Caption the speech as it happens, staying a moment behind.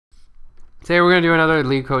Today we're going to do another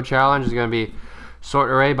LeetCode challenge. It's going to be sort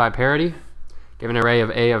array by parity. Give an array of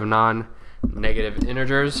A of non-negative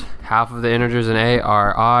integers. Half of the integers in A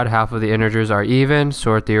are odd, half of the integers are even.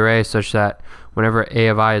 Sort the array such that whenever A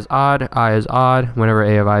of I is odd, I is odd. Whenever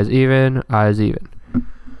A of I is even, I is even.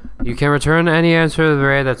 You can return any answer to the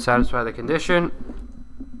array that satisfies the condition.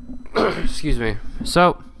 Excuse me.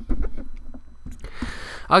 So,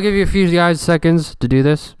 I'll give you a few seconds to do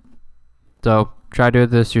this. So, try to do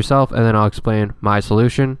this yourself, and then I'll explain my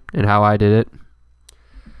solution and how I did it.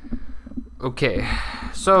 Okay,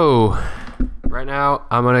 so right now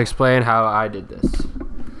I'm going to explain how I did this.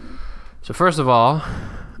 So first of all,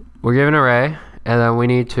 we're given an array, and then we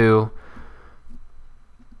need to,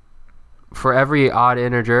 for every odd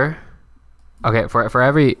integer, okay, for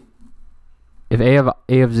every, if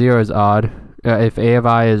A of 0 is odd, if A of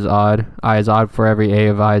I is odd for every A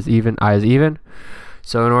of I is even, I is even.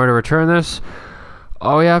 So in order to return this,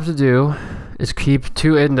 all we have to do is keep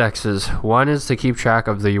two indexes. One is to keep track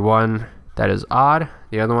of the one that is odd.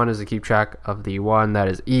 The other one is to keep track of the one that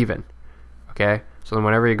is even. Okay? So then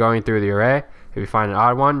whenever you're going through the array, if you find an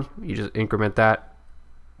odd one, you just increment that.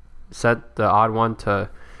 Set the odd one to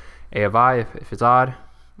A of I if it's odd.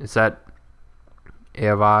 And set A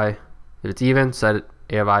of I if it's even. Set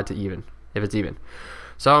A of I to even if it's even.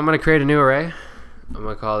 So I'm going to create a new array. I'm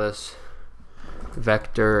going to call this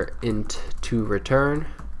vector int to return,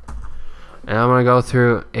 and I'm going to go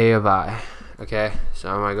through A of I. Okay, so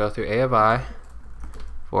I'm going to go through A of I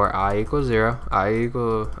for I equals 0, I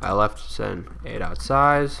left send A dot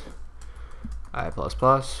size, I plus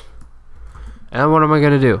plus, and what am I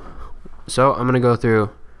going to do? So I'm going to go through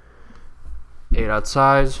A dot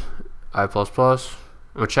size, I plus plus.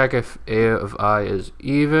 I'm going to check if A of I is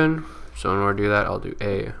even. So in order to do that, I'll do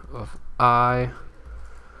A of I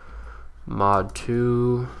mod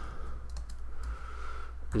 2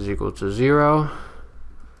 is equal to 0.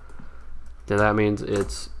 Then that means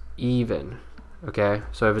it's even. Okay,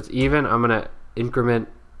 so if it's even, I'm gonna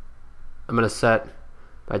set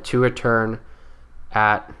my to return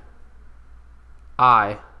at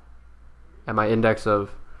I at my index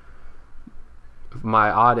of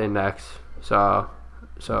my odd index. So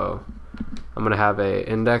I'm gonna have a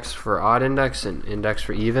index for odd index and index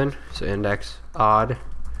for even. So index odd,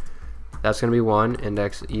 that's going to be 1.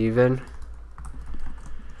 Index even,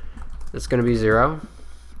 that's going to be 0.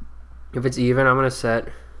 If it's even, I'm going to set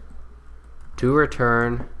to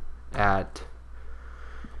return at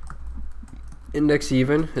index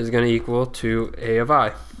even is going to equal to A of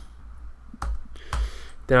I.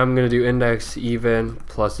 Then I'm going to do index even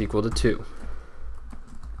plus equal to 2.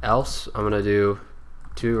 Else, I'm going to do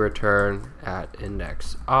to return at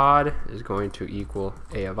index odd is going to equal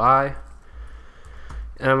A of I.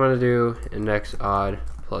 And I'm going to do index odd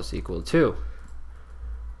plus equal to 2.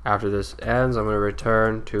 After this ends, I'm going to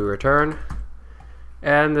return to return.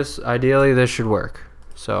 And this, ideally, this should work.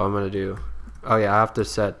 So I'm going to do, oh yeah, I have to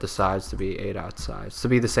set the size to be A dot size, to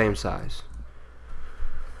be the same size.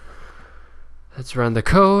 Let's run the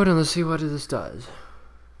code and let's see what this does.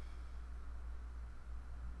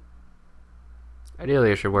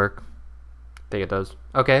 Ideally, it should work. I think it does.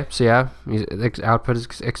 Okay, so yeah, output is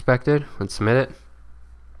expected. Let's submit it.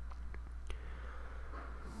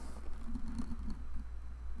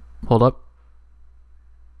 Hold up,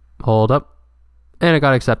 and it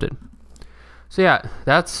got accepted. So yeah,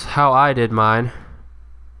 that's how I did mine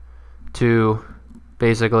to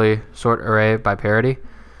basically sort array by parity.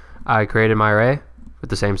 I created my array with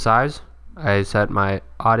the same size. I set my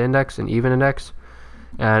odd index and even index,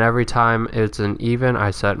 and every time it's an even,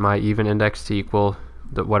 I set my even index to equal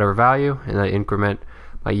whatever value, and I increment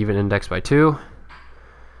my even index by 2.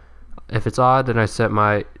 If it's odd, then I set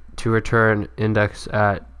my to return index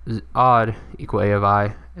at odd equal A of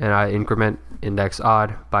I, and I increment index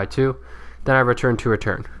odd by 2. Then I return to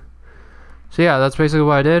return. So yeah, that's basically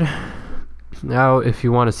what I did. Now if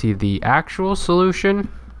you want to see the actual solution,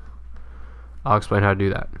 I'll explain how to do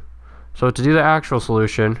that. So to do the actual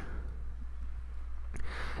solution,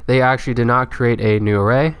 they actually did not create a new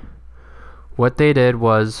array. What they did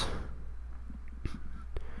was,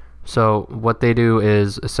 so what they do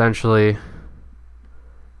is essentially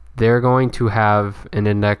they're going to have an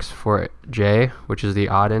index for j, which is the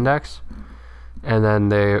odd index, and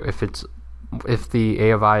then if the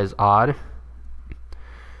A of I is odd,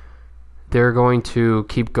 they're going to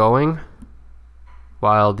keep going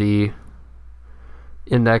while the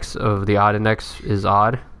index of the odd index is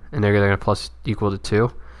odd, and they're going to plus equal to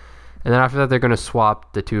 2. And then after that, they're going to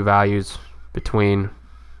swap the two values between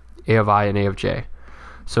A of I and A of j.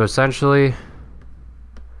 So essentially,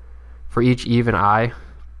 for each even I,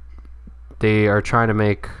 they are trying to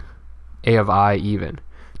make a of I even.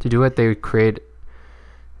 To do it, they would create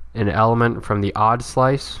an element from the odd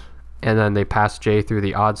slice, and then they pass j through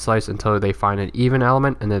the odd slice until they find an even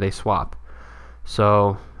element, and then they swap.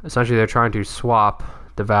 So essentially they're trying to swap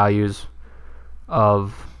the values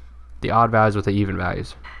of the odd values with the even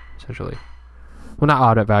values, essentially. Well, not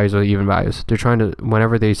odd values with even values. They're trying to,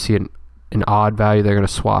 whenever they see an odd value, they're going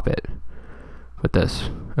to swap it with this.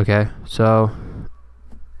 Okay, so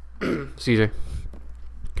excuse me.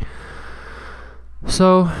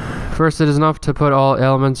 So first, it is enough to put all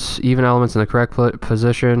even elements in the correct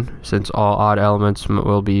position, since all odd elements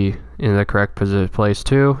will be in the correct place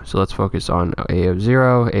too. So let's focus on a of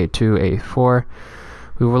 0, a2, a4.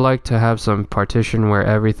 We would like to have some partition where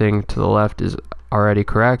everything to the left is already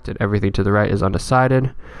correct and everything to the right is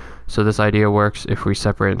undecided. So this idea works if we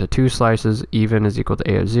separate into two slices. Even is equal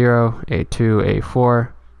to a of 0, a2,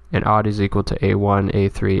 a4, and odd is equal to a1,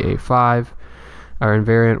 a3, a5. Our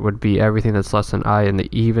invariant would be everything that's less than I in the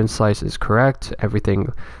even slice is correct.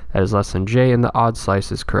 Everything that is less than j in the odd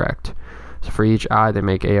slice is correct. So for each I, they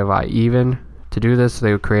make a of I even. To do this,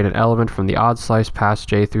 they would create an element from the odd slice, pass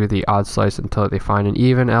j through the odd slice until they find an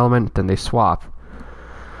even element, then they swap.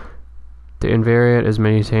 The invariant is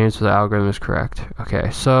maintained so the algorithm is correct.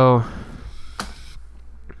 Okay, so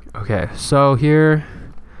here,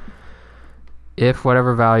 if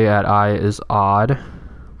whatever value at I is odd,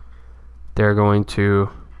 they're going to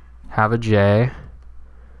have a j,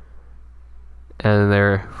 and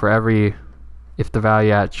if the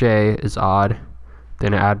value at j is odd,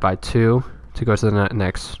 then add by 2 to go to the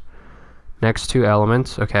next two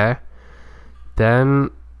elements. Okay, then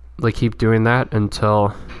they keep doing that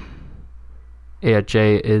until a at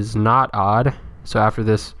j is not odd. So after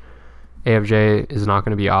this, a of j is not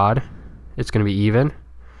going to be odd, it's going to be even.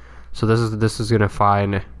 So this is going to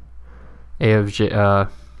find a of j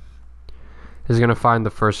is going to find the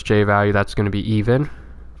first j value that's going to be even,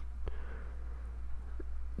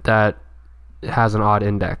 that has an odd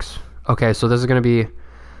index. Okay, so this is going to be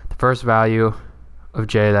the first value of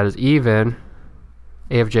j that is even,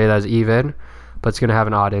 a of j that is even, but it's going to have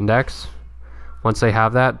an odd index. Once they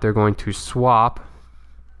have that, they're going to swap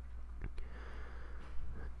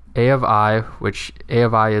a of I, which a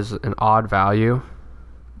of I is an odd value.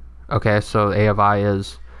 Okay, so a of I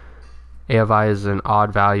is an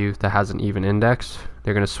odd value that has an even index.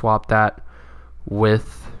 They're going to swap that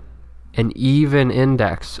with an even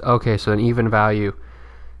index. Okay, so an even value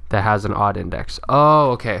that has an odd index.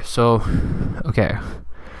 Oh, okay. So, okay.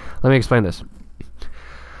 Let me explain this.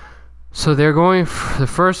 So they're going the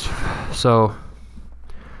first. So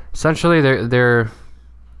essentially, they're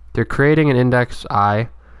creating an index I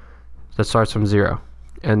that starts from 0,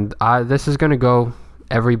 and this is going to go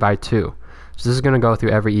every by 2. So this is going to go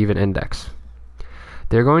through every even index.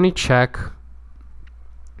 They're going to check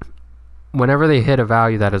whenever they hit a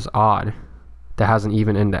value that is odd, that has an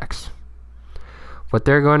even index. What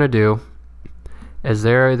they're going to do is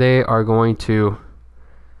they are going to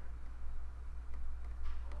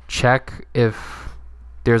check if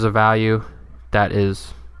there's a value that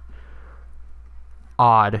is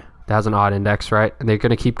odd, that has an odd index, right? And they're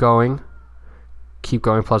going to keep going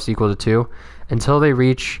plus equal to 2 until they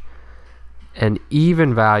reach an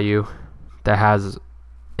even value that has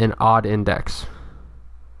an odd index.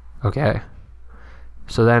 Okay,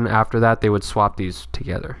 so then after that they would swap these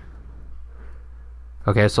together.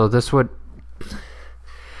 Okay, so this would,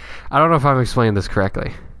 I don't know if I'm explaining this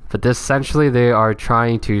correctly, but this essentially they are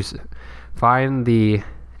trying to find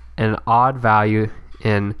an odd value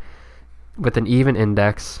with an even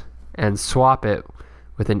index and swap it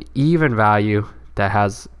with an even value that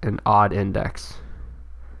has an odd index.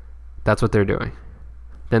 That's what they're doing.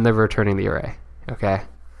 Then they're returning the array. Okay,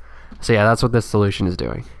 so yeah, that's what this solution is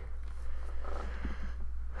doing.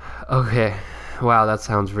 Okay, wow, that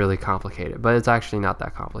sounds really complicated, but it's actually not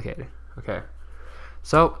that complicated. Okay,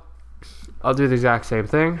 so I'll do the exact same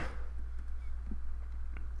thing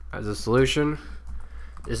as a solution.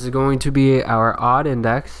 This is going to be our odd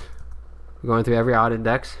index. We're going through every odd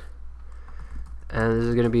index, and this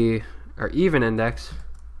is going to be our even index.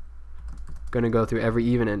 Going to go through every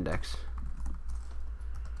even index.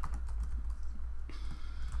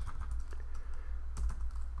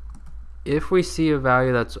 If we see a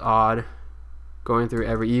value that's odd going through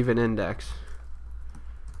every even index,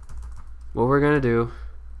 what we're going to do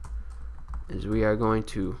is we are going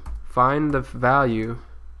to find the value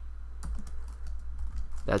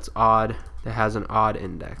that's odd, that has an odd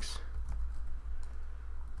index.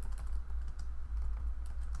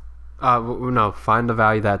 No, find the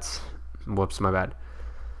value that's, whoops, my bad.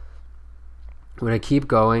 We're going to keep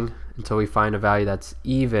going until we find a value that's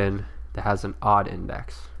even, that has an odd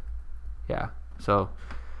index. Yeah, so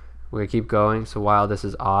we're going to keep going. So while this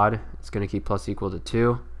is odd, it's going to keep plus equal to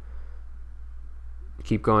 2.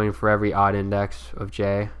 Keep going for every odd index of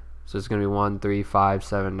j. So it's going to be 1, 3, 5,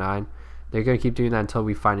 7, 9. They're going to keep doing that until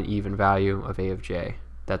we find an even value of a of j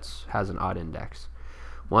that has an odd index.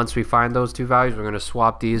 Once we find those two values, we're going to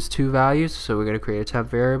swap these two values. So we're going to create a temp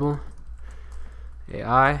variable. A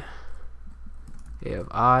of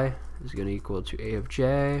I is going to equal to a of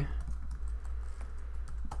j.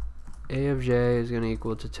 A of j is going to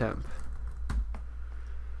equal to temp.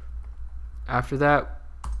 After that,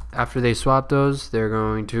 after they swap those, they're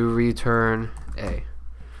going to return a.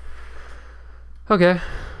 Okay,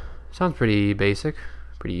 sounds pretty basic,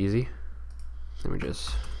 pretty easy. Let me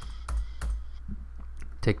just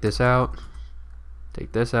take this out,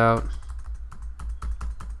 take this out,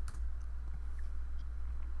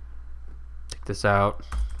 take this out,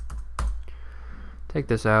 take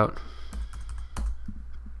this out.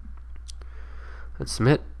 Let's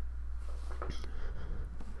submit.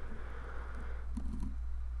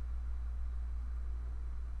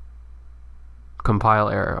 Compile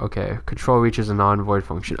error. Okay, control reaches a non-void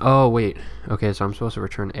function. Oh wait, okay, so I'm supposed to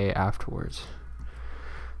return a afterwards.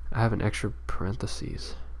 I have an extra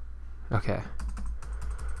parentheses. Okay,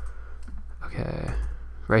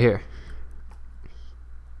 right here.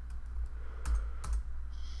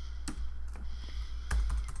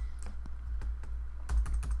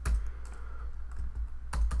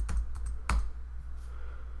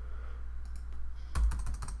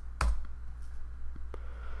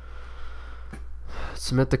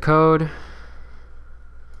 Submit the code.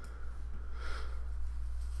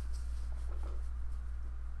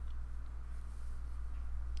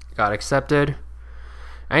 Got accepted.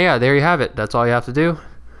 And yeah, there you have it. That's all you have to do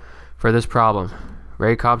for this problem.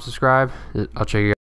 Rate, comment, subscribe. I'll check you guys.